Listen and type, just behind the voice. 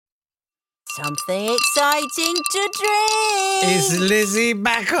Something exciting to drink. Is Lizzie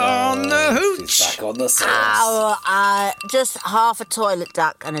back on the hooch? She's back on the sauce. Just half a toilet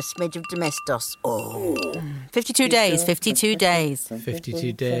duck and a smidge of domestos. 52 days, 52 days.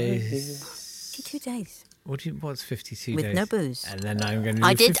 52 days. 52 days. What's 52 With days? no booze. And then I'm going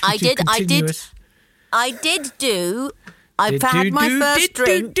to do 52 continuous. I've had my first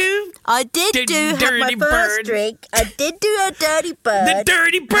drink. I did have my first drink. I did do a dirty bird. The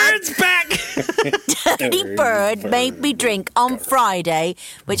dirty bird's back. Dirty bird made me drink on Friday,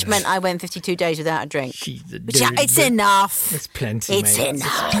 which meant I went 52 days without a drink. It's enough. It's plenty, It's mate.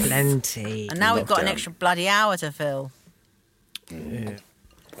 enough. It's plenty. And now we've got an extra bloody hour to fill. Yeah.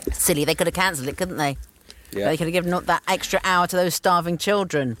 Silly, they could have cancelled it, couldn't they? Yeah. They could have given up that extra hour to those starving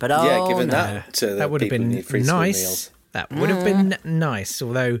children. But Given no. that to the That would have people who been need free school nice. meals. That would have been nice,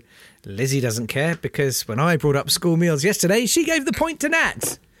 although Lizzie doesn't care because when I brought up school meals yesterday, she gave the point to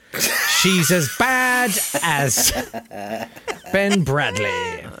Natt. She's as bad as Ben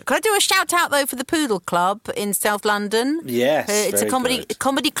Bradley. Could I do a shout out though for the Poodle Club in South London? Yes, It's a very good.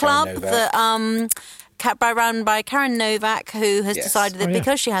 comedy club Novak. that run by Karen Novak, who has Yes. decided that Oh, yeah.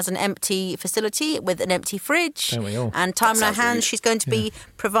 because she has an empty facility with an empty fridge Don't we all? and time on her sounds hands, rude. she's going to be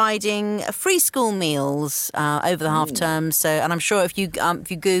providing free school meals over the half term. So, and I'm sure if you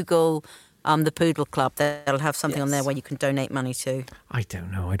Google the Poodle Club, they'll have something on there where you can donate money to. I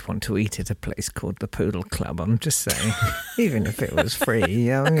don't know. I'd want to eat at a place called the Poodle Club. I'm just saying, even if it was free.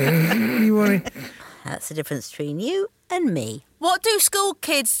 You want to... That's the difference between you and me. What do school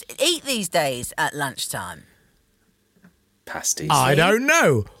kids eat these days at lunchtime? Pasties. I don't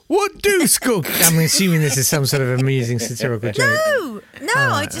know. What do school... I'm assuming this is some sort of amusing satirical joke.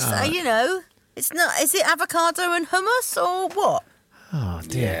 No, it's not. Is it avocado and hummus or what? Oh,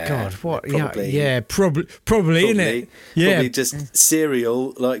 dear Yeah, God. What? probably. Yeah, probably, isn't it? Yeah. Probably just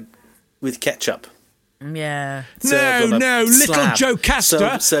cereal, like, with ketchup. Yeah. Served on a Little slab. Joe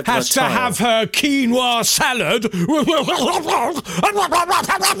Castor Served on a has to tile. have her quinoa salad.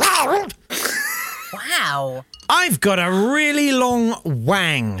 Wow. I've got a really long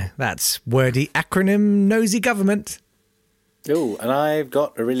wang. That's wordy acronym nosy government. Oh, and I've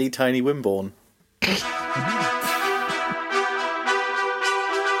got a really tiny Wimborne.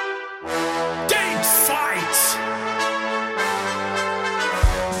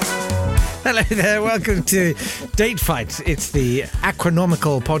 Hello there, welcome to Date Fight. It's the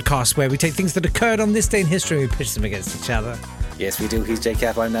acronomical podcast where we take things that occurred on this day in history and we pitch them against each other. Yes, we do. He's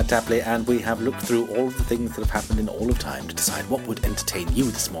Yapp, I'm Natt Tapley, and we have looked through all of the things that have happened in all of time to decide what would entertain you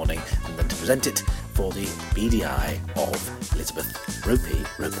this morning, and then to present it for the beady eye of Elizabeth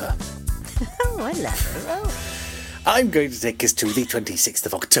Roper. Oh, I love her. I'm going to take us to the 26th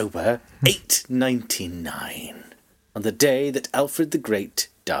of October, 899, on the day that Alfred the Great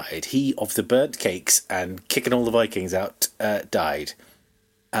died. He of the burnt cakes and kicking all the Vikings out died.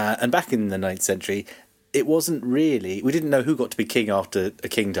 And back in the 9th century, it wasn't really... We didn't know who got to be king after a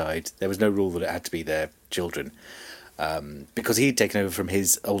king died. There was no rule that it had to be their children. Because he'd taken over from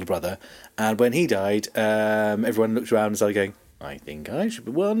his older brother. And when he died, everyone looked around and started going, I think I should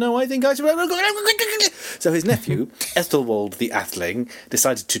be... Well, no, I think I should be... So his nephew, Aethelwald the Atheling,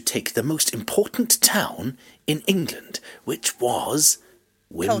 decided to take the most important town in England, which was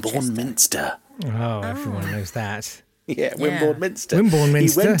Wimborne Minster. Oh, everyone knows that. Yeah, Wimborne Minster. Wimborne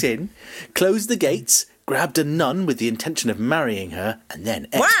Minster. He went in, closed the gates, grabbed a nun with the intention of marrying her, and then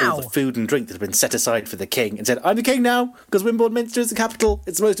ate all the food and drink that had been set aside for the king, and said, I'm the king now, because Wimborne Minster is the capital.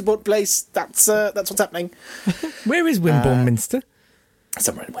 It's the most important place. That's what's happening. Where is Wimborne Minster?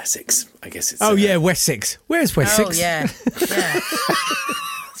 Somewhere in Wessex, I guess it's... Wessex. Where's Wessex? Oh, yeah.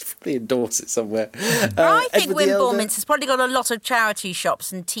 Probably in Dorset somewhere. I think Edward the Wimborne Elder- Minster's probably got a lot of charity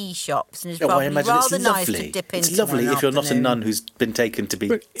shops and tea shops, and it's Oh, I probably imagine rather it's nice lovely. to dip into. It's lovely one if you're not a afternoon. nun who's been taken to be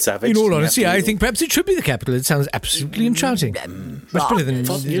But savage. in all You have honesty, to I do think perhaps it should be the capital. It sounds absolutely enchanting. Much better than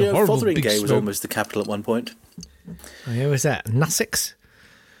You know, horrible big Fotheringay was smoke. almost the capital at one point. Oh, yeah, was that Sussex?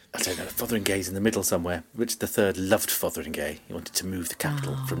 I don't know, Fotheringay's in the middle somewhere. Richard III loved Fotheringay. He wanted to move the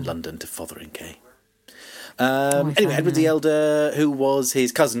capital from London to Fotheringay. Anyway, Edward the Elder, who was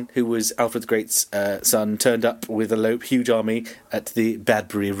his cousin, who was Alfred the Great's son, turned up with a huge army at the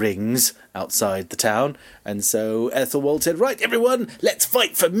Badbury Rings outside the town. And so Aethelwald said, right, everyone, let's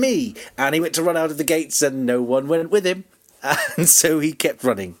fight for me. And he went to run out of the gates and no one went with him. And so he kept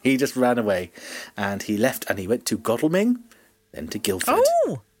running. He just ran away. And he left and he went to Godalming, then to Guildford.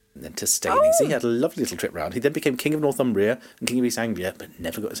 Oh! And then to Staining. So he had a lovely little trip round. He then became King of Northumbria and King of East Anglia, but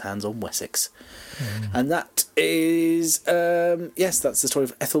never got his hands on Wessex. And that is, that's the story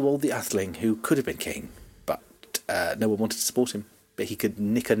of Aethelwald the Atheling, who could have been king, but no one wanted to support him. but he could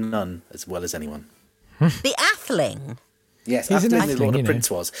nick a nun as well as anyone. The Atheling. Yes, He's an Atheling is Atheling, what you a know. prince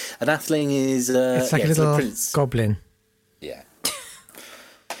was. An Atheling is... It's like a it's little prince. goblin. Yeah.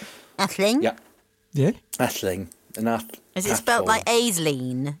 Atheling? Yeah. Yeah? Atheling. Is it spelled like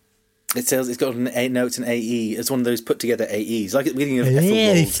Aisleen? It says it's got an A. No, it's an AE. It's one of those put together AEs, like at the beginning of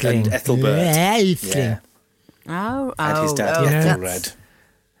Aethelwald and Ethelbert. Yeah. Oh, And his dad, Ethelred.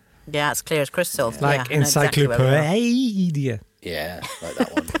 Yeah, it's clear as crystal. Like yeah, I know exactly where we are. encyclopedia. Yeah, like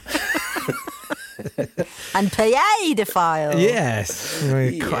that one. And paedophile. Yes.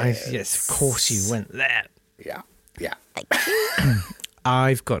 Yes, of course you went there. Yeah.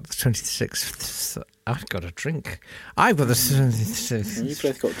 I've got the 26th. I've got a drink. I've got the 26th. You've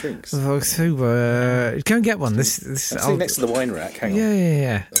both got drinks. of October. Go and get one. This I'm sitting next to the wine rack. Hang on.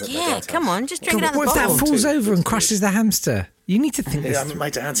 Yeah. Yeah, come on, just drink it out of What the if that bottle. falls over and crushes the hamster? You need to think this. I'm at my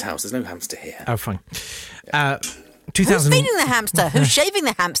dad's house. There's no hamster here. Oh, fine. Who's 2000. feeding the hamster? Who's shaving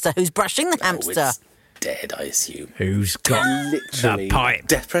the hamster? Who's brushing the hamster? It's dead, I assume. Who's got Literally the pipe?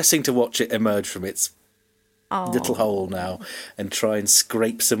 depressing to watch it emerge from its little hole now and try and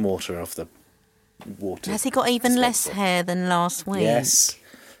scrape some water off the water. Has he got even less hair than last week? Yes.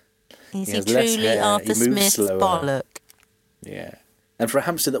 Is He he has less truly hair. Arthur He moves Smith's slower. bollock? Yeah. And for a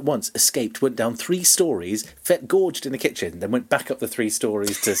hamster that once escaped, went down 3 stories, gorged in the kitchen, then went back up the 3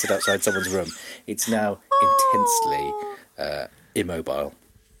 stories to sit outside someone's room, it's now intensely immobile.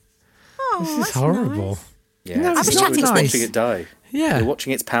 This is that's horrible. nice. Yeah. No, it's it's not not just nice. watching it die. Yeah. You're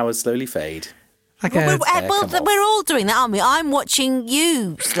watching its powers slowly fade. Like Well, a, come off. we're all doing that, aren't we? I'm watching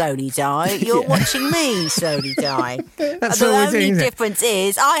you slowly die. You're watching me slowly die. That's The what we're only doing, isn't it? difference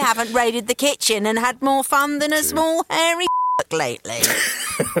is I haven't raided the kitchen and had more fun than a small hairy lately.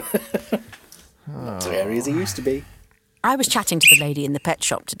 Not as hairy as he used to be. I was chatting to the lady in the pet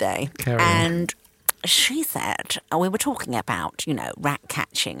shop today, Carry on. and she said, we were talking about, rat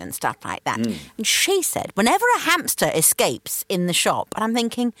catching and stuff like that. And she said, whenever a hamster escapes in the shop, and I'm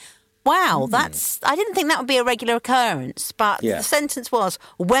thinking, wow, I didn't think that would be a regular occurrence. But Yeah. the sentence was,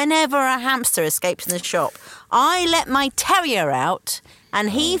 whenever a hamster escapes in the shop, I let my terrier out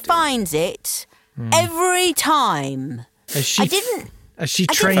and he finds it every time. Has she, I didn't. Has she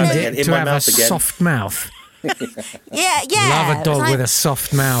I didn't trained know- it In to my have a mouth again. soft mouth? Yeah. Love a It was dog like, with a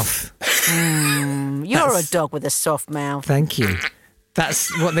soft mouth. You're a dog with a soft mouth. Thank you.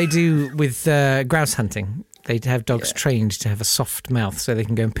 That's what they do with grouse hunting. They have dogs trained to have a soft mouth so they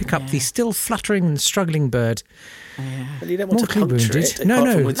can go and pick up the still fluttering and struggling bird. Well, you don't want to Mortally puncture wounded. it. No, apart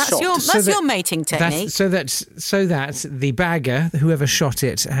no. from with That's shot. your So that- your mating technique. So that the bagger, whoever shot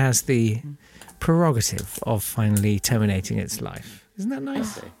it, has the prerogative of finally terminating its life. Isn't that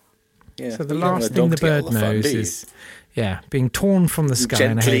nice? Yeah. So the You don't want last a thing dog the to get all bird the fun, knows do you? is, being torn from the sky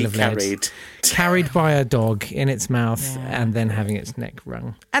in a Gently hail of lead, carried by a dog in its mouth, and then having its neck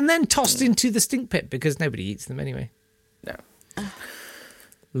wrung, and then tossed into the stink pit because nobody eats them anyway. No.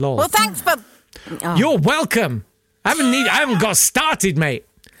 Lol. Well, thanks for. Oh. You're welcome. I haven't got started, mate.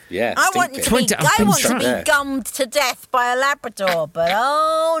 Yeah. I stink want pit. to be. Point it up I and want to try. be Yeah. gummed to death by a Labrador, but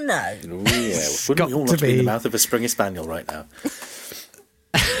oh no! Oh, yeah. Wouldn't got we all to not be in the be. mouth of a Springer Spaniel right now?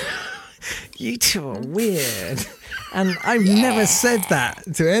 You two are weird, and I've never said that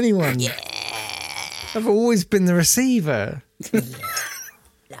to anyone. I've always been the receiver.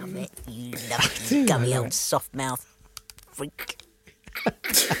 Love it, you love it, gummy old soft mouth freak.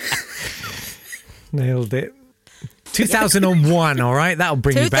 Nailed it. 2001, all right? That'll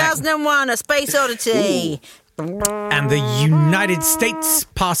bring you back. 2001, A Space Oddity. And the United States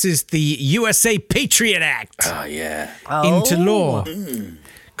passes the USA Patriot Act Oh, yeah. into law, Oh.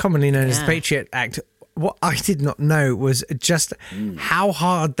 commonly known as the Patriot Act. What I did not know was just how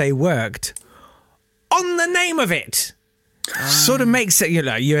hard they worked on the name of it. Sort of makes it,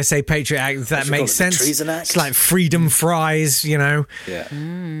 USA Patriot Act, that should makes call it the sense. Treason Act. It's like freedom fries, Yeah.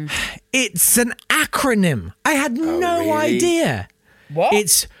 It's an acronym. I had no really? idea. What?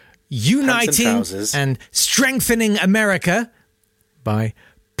 It's uniting trousers. and strengthening America by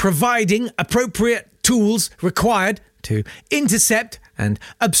providing appropriate tools required to intercept and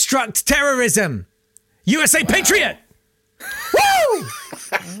obstruct terrorism. USA Patriot! Woo!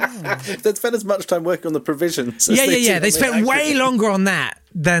 They've spent as much time working on the provisions. as Yeah. did on They the spent act. way longer on that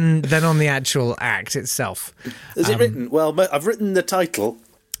than on the actual act itself. Is it written? Well, I've written the title.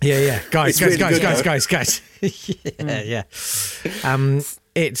 Yeah. Guys. It's really good, Yeah.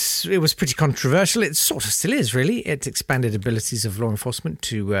 It was pretty controversial. It sort of still is, really. It expanded abilities of law enforcement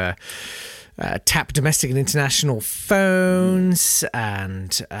to tap domestic and international phones,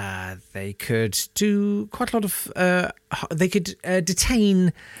 and they could do quite a lot of. They could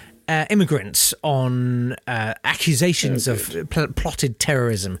detain immigrants on accusations of plotted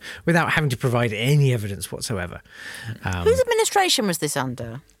terrorism without having to provide any evidence whatsoever. Whose administration was this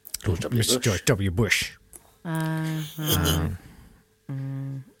under? George W. Bush. God,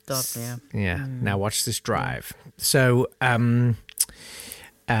 yeah. Yeah. Now watch this drive. So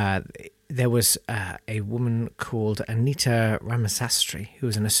there was a woman called Anita Ramasastry, who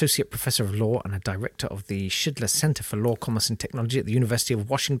was an associate professor of law and a director of the Schindler Center for Law, Commerce and Technology at the University of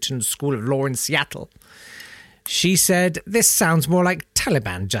Washington School of Law in Seattle. She said, "This sounds more like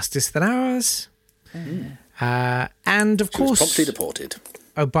Taliban justice than ours." And of course, promptly deported.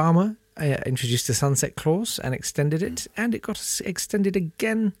 Obama introduced the sunset clause and extended it, and it got extended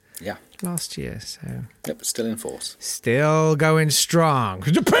again last year. So Yep, still in force. Still going strong.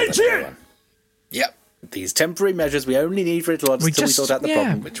 Yep. These temporary measures we only need for it until we sort out the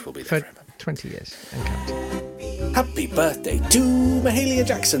problem, which will be there forever. 20 years and counting. Happy birthday to Mahalia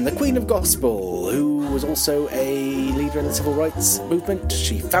Jackson, the Queen of Gospel, who was also a leader in the civil rights movement.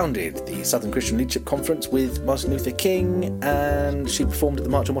 She founded the Southern Christian Leadership Conference with Martin Luther King, and she performed at the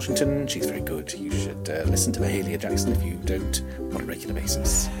March on Washington. She's very good. You should listen to Mahalia Jackson if you don't on a regular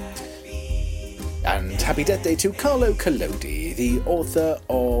basis. And happy death day to Carlo Collodi, the author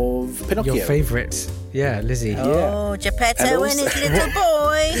of Pinocchio. Your favourite. Yeah, Lizzie. Oh, Geppetto and his little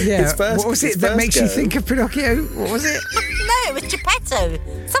boy. Yeah, what was it that makes you think of Pinocchio? What was it? No, it was Geppetto.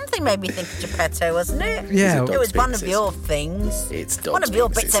 Something made me think of Geppetto, wasn't it? Yeah. It was one of your things. It's one of your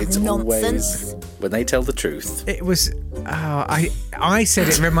bits of nonsense. When they tell the truth. It was... I said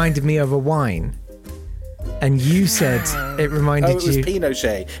it reminded me of a wine. And you said it reminded you... it was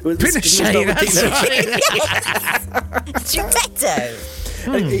Pinochet. It was Pinochet, that's right. Geppetto.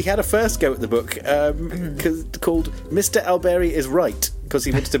 He had a first go at the book called Mr. Alberi is Right, because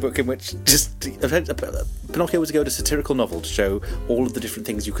he wanted a book in which Pinocchio was to go to a satirical novel to show all of the different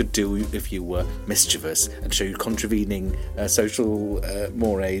things you could do if you were mischievous and show you contravening social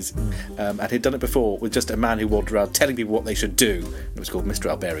mores. And he'd done it before with just a man who walked around telling people what they should do. It was called Mr.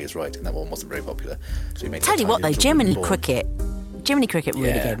 Alberi is Right, and that one wasn't very popular. So he made Tell you what, though, Jiminy Cricket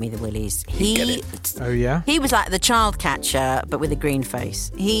really gave me the willies. Oh, yeah? He was like the child catcher, but with a green face.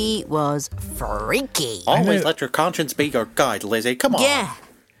 He was freaky. Always let your conscience be your guide, Lizzie. Come on. Yeah.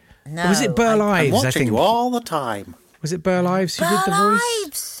 No, was it Burl Ives? I'm watching you all the time. Was it Burl Ives who did the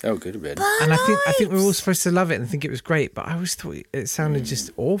voice? Oh, good a bit. And I think we were all supposed to love it and think it was great, but I always thought it sounded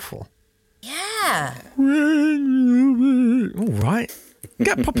just awful. Yeah. All right.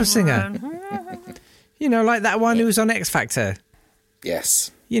 Get a proper singer. You know, like that one who was on X Factor. Yes.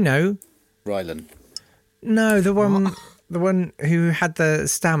 You know. Rylan. No, the one who had the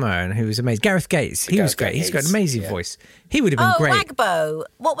stammer and who was amazing. Gareth Gates. He was great. He's got an amazing voice. He would have been great. Wagbo.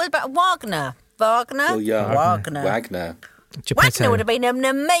 What was about Wagner? Wagner? Wagner. Geppetto. Wagner would have been an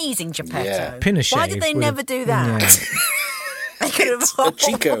amazing Geppetto. Yeah. Pinochet. Why did they never do that? Yeah. They could have...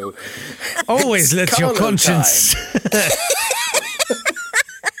 Chico. Always let your conscience...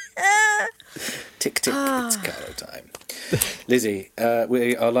 Tick, tick, it's Carlo time. Lizzie,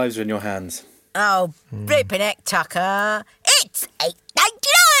 our lives are in your hands. Oh, flippin' heck, Tucker. It's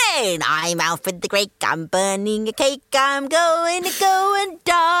 8:99. I'm Alfred the Great. I'm burning a cake. I'm going to go and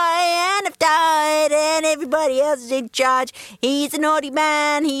die. And I've died. And everybody else is in charge. He's a naughty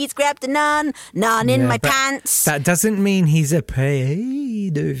man. He's grabbed a nun. Nun in my pants. That doesn't mean he's a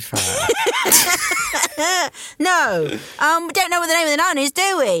paedophile. No. We don't know what the name of the nun is,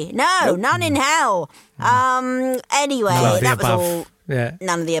 do we? No, Nun in hell. Anyway, that was all... Yeah.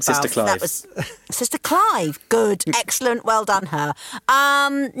 None of the above. Sister Clive. That was Sister Clive. Good. Excellent. Well done, her.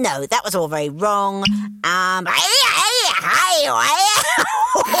 No, that was all very wrong. It's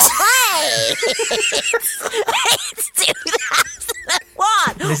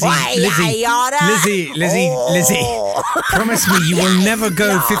 2001. Lizzie. Promise me you will never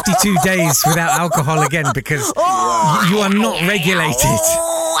go 52 days without alcohol again because you are not regulated.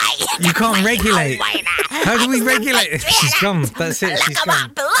 You can't regulate. How do we regulate? She's gone. That's it. She's gone.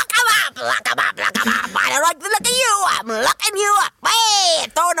 Look him up. I don't like the look of you. I'm looking you up. Hey,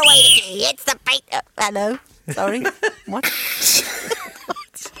 throwing away the key. It's the bait. Hello. Sorry. What?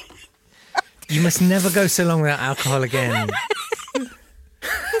 You must never go so long without alcohol again.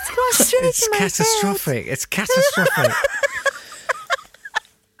 It's catastrophic. It's catastrophic.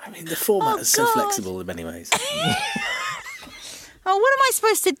 I mean, the format is so flexible in many ways. Oh, what am I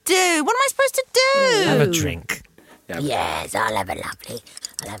supposed to do? Have a drink. Yes, I'll have a lovely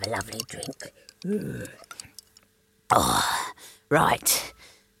drink. Oh, right.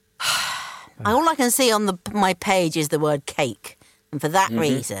 All I can see on my page is the word cake. And for that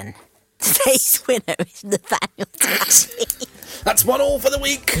reason, Today's winner is Nathaniel Tapley. That's 1-1 for the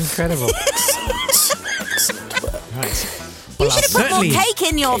week. Incredible. Excellent work. Right. You should have put more cake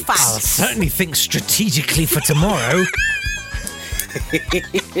in your I'll face. certainly think strategically for tomorrow.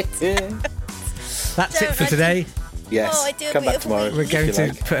 That's it for today. Yes. Oh, I do a Come back beautiful tomorrow. We're going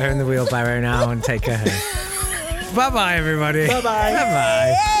to put her in the wheelbarrow now and take her home. Bye-bye, everybody. Bye-bye.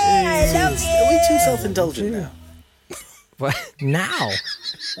 Bye-bye. I love you. Are we too self-indulgent now? What? Now?